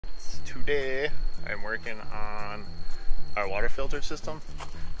Today I'm working on our water filter system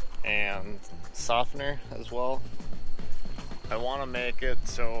and softener as well. I want to make it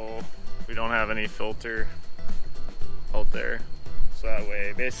so we don't have any filter out there, so that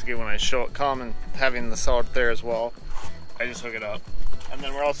way basically when I come and having this out there as well, I just hook it up. And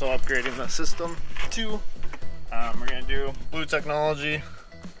then we're also upgrading the system too. We're going to do Blu technology,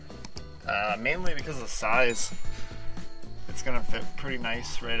 mainly because of the size. It's going to fit pretty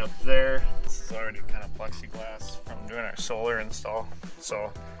nice right up there. This is already kind of plexiglass from doing our solar install.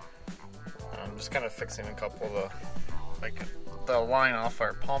 So I'm just kind of fixing a couple of the line off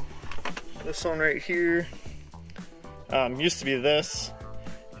our pump. This one right here used to be this,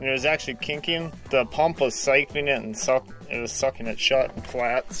 and it was actually kinking. The pump was siphoning it and it was sucking it shut and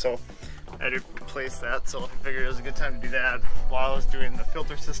flat, so I had to replace that. So I figured it was a good time to do that while I was doing the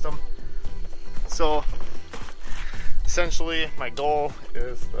filter system. So essentially my goal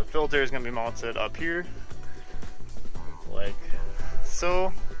is the filter is going to be mounted up here like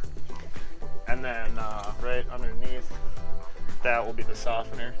so, and then right underneath that will be the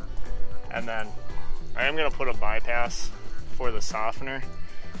softener. And then I am going to put a bypass for the softener,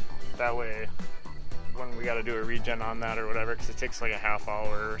 that way when we got to do a regen on that or whatever, because it takes like a half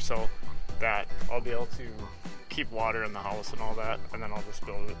hour or so, that I'll be able to keep water in the house and all that, and then I'll just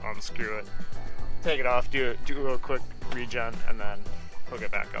be able to unscrew it, take it off, do a real quick regen, and then hook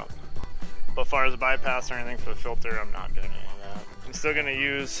it back up. But as far as a bypass or anything for the filter, I'm not doing any of that. I'm still going to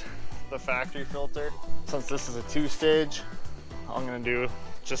use the factory filter. Since this is a 2-stage, all I'm going to do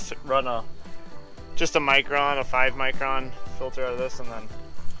just run a 5 micron filter out of this, and then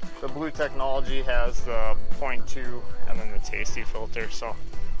the Blu technology has the 0.2 and then the tasty filter, so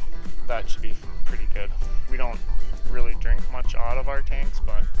that should be pretty good. We don't really drink much out of our tanks,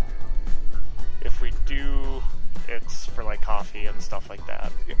 but if we do, it's for like coffee and stuff like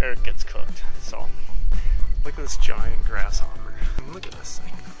that, or it gets cooked. So look at this giant grasshopper. Look at this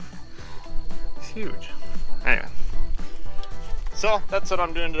thing. It's huge. Anyway, so that's what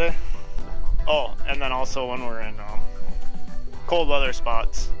I'm doing today. Oh, and then also when we're in cold weather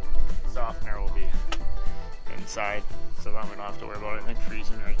spots, softener will be inside, so then we don't have to worry about anything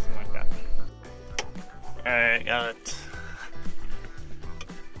freezing or anything like that. Alright, got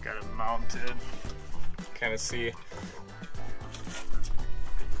it mounted. Kind of see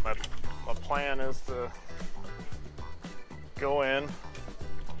my plan is to go in,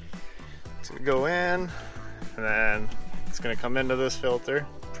 and then it's going to come into this filter,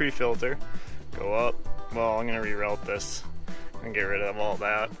 pre-filter, go up. Well, I'm going to reroute this and get rid of all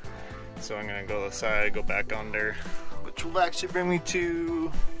that. So I'm going to go to the side, go back under, which will actually bring me to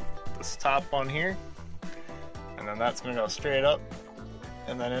this top one here. And then that's going to go straight up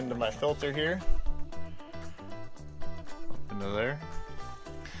and then into my filter here. Up into there.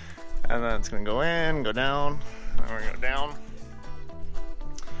 And then it's going to go in, go down, and we're going to go down.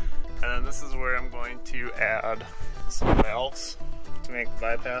 And then this is where I'm going to add some valves to make the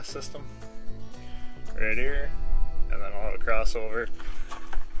bypass system. Right here. And then I'll have a crossover.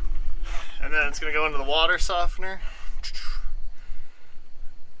 And then it's going to go into the water softener.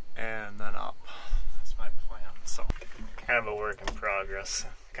 And then up. That's my plan. So, kind of a work in progress.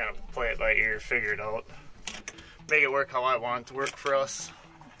 Kind of play it by ear, figure it out. Make it work how I want it to work for us.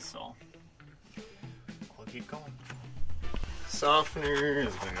 So, we'll keep going. Softener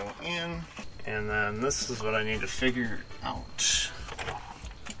is going to go in. And then this is what I need to figure out.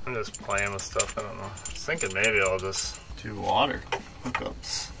 I'm just playing with stuff, I don't know. I was thinking maybe I'll just do water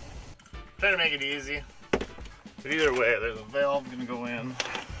hookups. Trying to make it easy. But either way, there's a valve gonna go in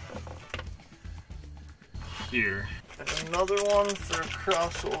here. And another one for a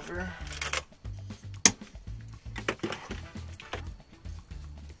crossover.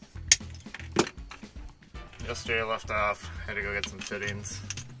 Yesterday I left off, had to go get some fittings.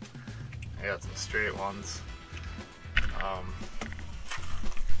 I got some straight ones.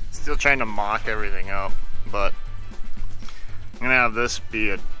 Still trying to mock everything up, but I'm gonna have this be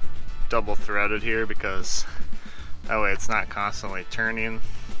a double threaded here because that way it's not constantly turning.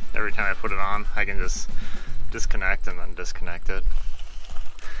 Every time I put it on, I can just disconnect and then disconnect it.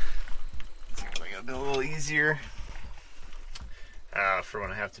 Seems like it'll be a little easier for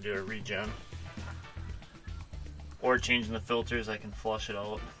when I have to do a regen or changing the filters. I can flush it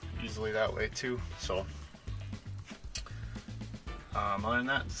out easily that way too. So other than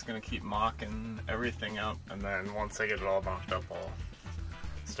that, just gonna keep mocking everything up, and then once I get it all mocked up, I'll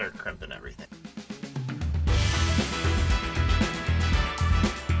start crimping everything.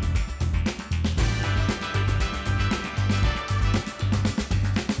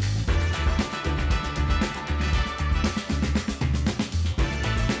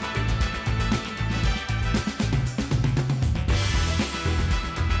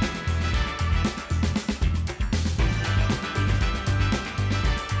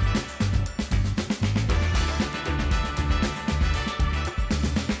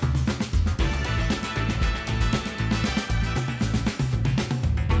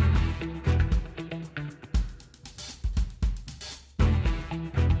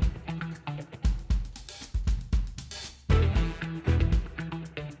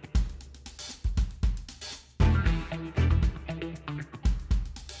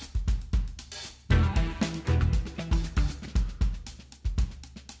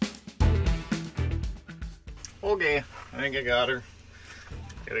 Okay, I think I got her.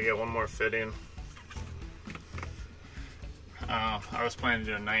 Gotta get one more fitting. I was planning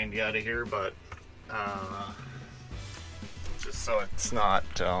to do a 90 out of here, but just so it's not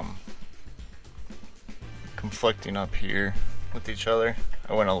conflicting up here with each other,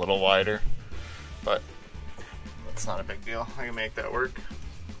 I went a little wider, but that's not a big deal. I can make that work.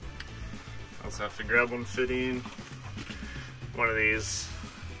 I also have to grab one fitting, one of these,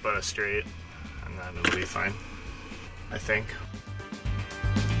 but a straight, and then it'll be fine, I think.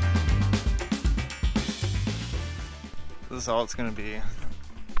 This is how it's gonna be.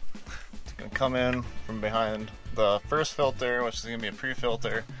 It's gonna come in from behind the first filter, which is gonna be a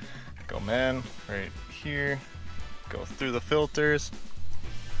pre-filter. Go in right here, go through the filters,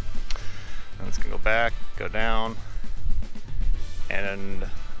 and it's gonna go back, go down, and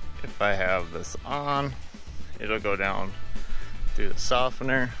if I have this on, it'll go down through the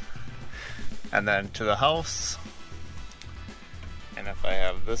softener, and then to the house. And if I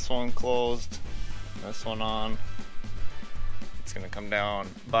have this one closed, this one on, it's gonna come down,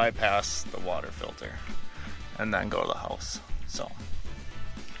 bypass the water filter, and then go to the house. So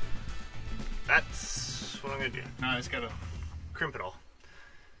that's what I'm gonna do. Now I just gotta crimp it all,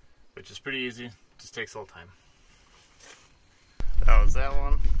 which is pretty easy, just takes a little time. That was that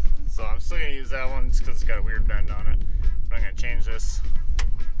one. So I'm still gonna use that one just because it's got a weird bend on it. But I'm gonna change this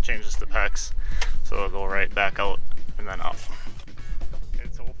to PEX, so it'll go right back out and then up.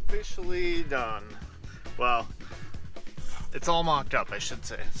 It's officially done. Well, it's all mocked up, I should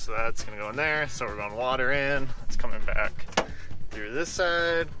say. So that's gonna go in there. So we're going water in. It's coming back through this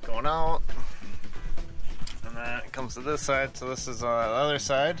side, going out, and then it comes to this side. So this is the other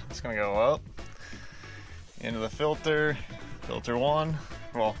side. It's gonna go up into the filter. Filter 1,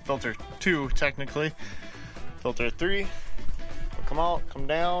 well, filter 2 technically. Filter 3 will come out, come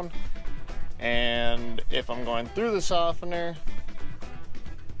down, and if I'm going through the softener,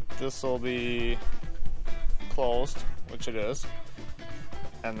 this will be closed, which it is,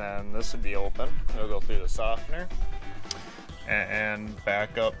 and then this would be open. It'll go through the softener and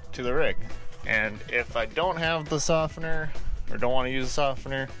back up to the rig. And if I don't have the softener, or don't want to use the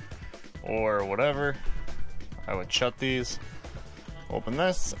softener, or whatever, I would shut these, open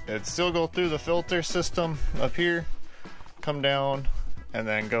this, it'd still go through the filter system up here, come down, and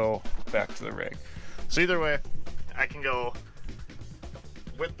then go back to the rig. So either way, I can go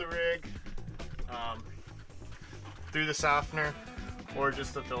with the rig, through the softener, or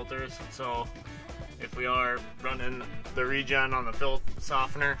just the filters. So if we are running the regen on the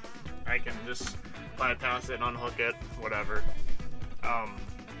softener, I can just bypass it, unhook it, whatever.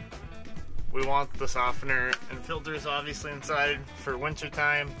 We want the softener and filters obviously inside for winter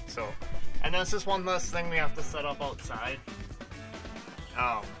time. So, and that's just one less thing we have to set up outside.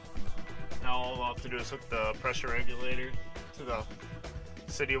 Now all we'll have to do is hook the pressure regulator to the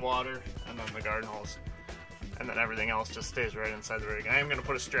city water and then the garden hose, and then everything else just stays right inside the rig. I am going to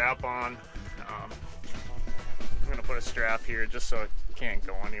put a strap on. I'm going to put a strap here just so it can't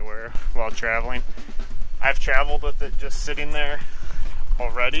go anywhere while traveling. I've traveled with it just sitting there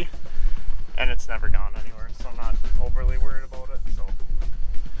already, and it's never gone anywhere, so I'm not overly worried about it. So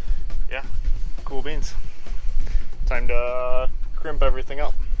yeah, cool beans. Time to crimp everything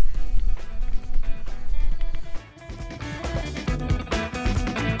up.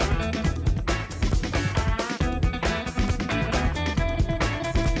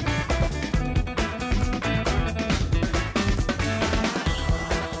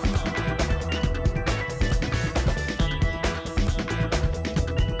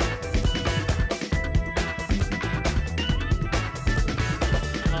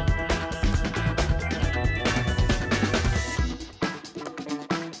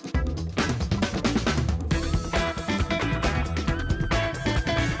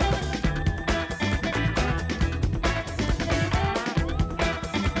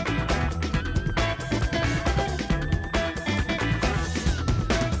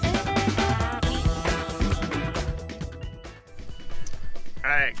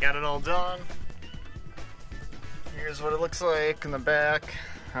 Alright, got it all done. Here's what it looks like in the back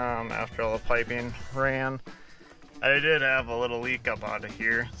after all the piping ran. I did have a little leak up out of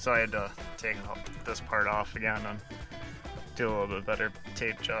here, so I had to take this part off again and do a little bit better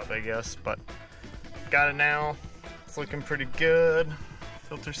tape job, I guess. But got it now. It's looking pretty good.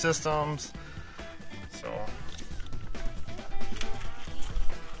 Filter systems. So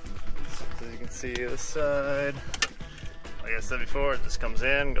as you can see this side, like I said before, it just comes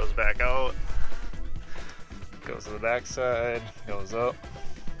in, goes back out, goes to the back side, goes up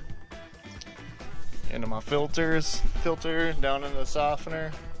into my filter, down into the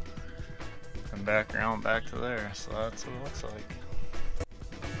softener, and background back to there. So that's what it looks like.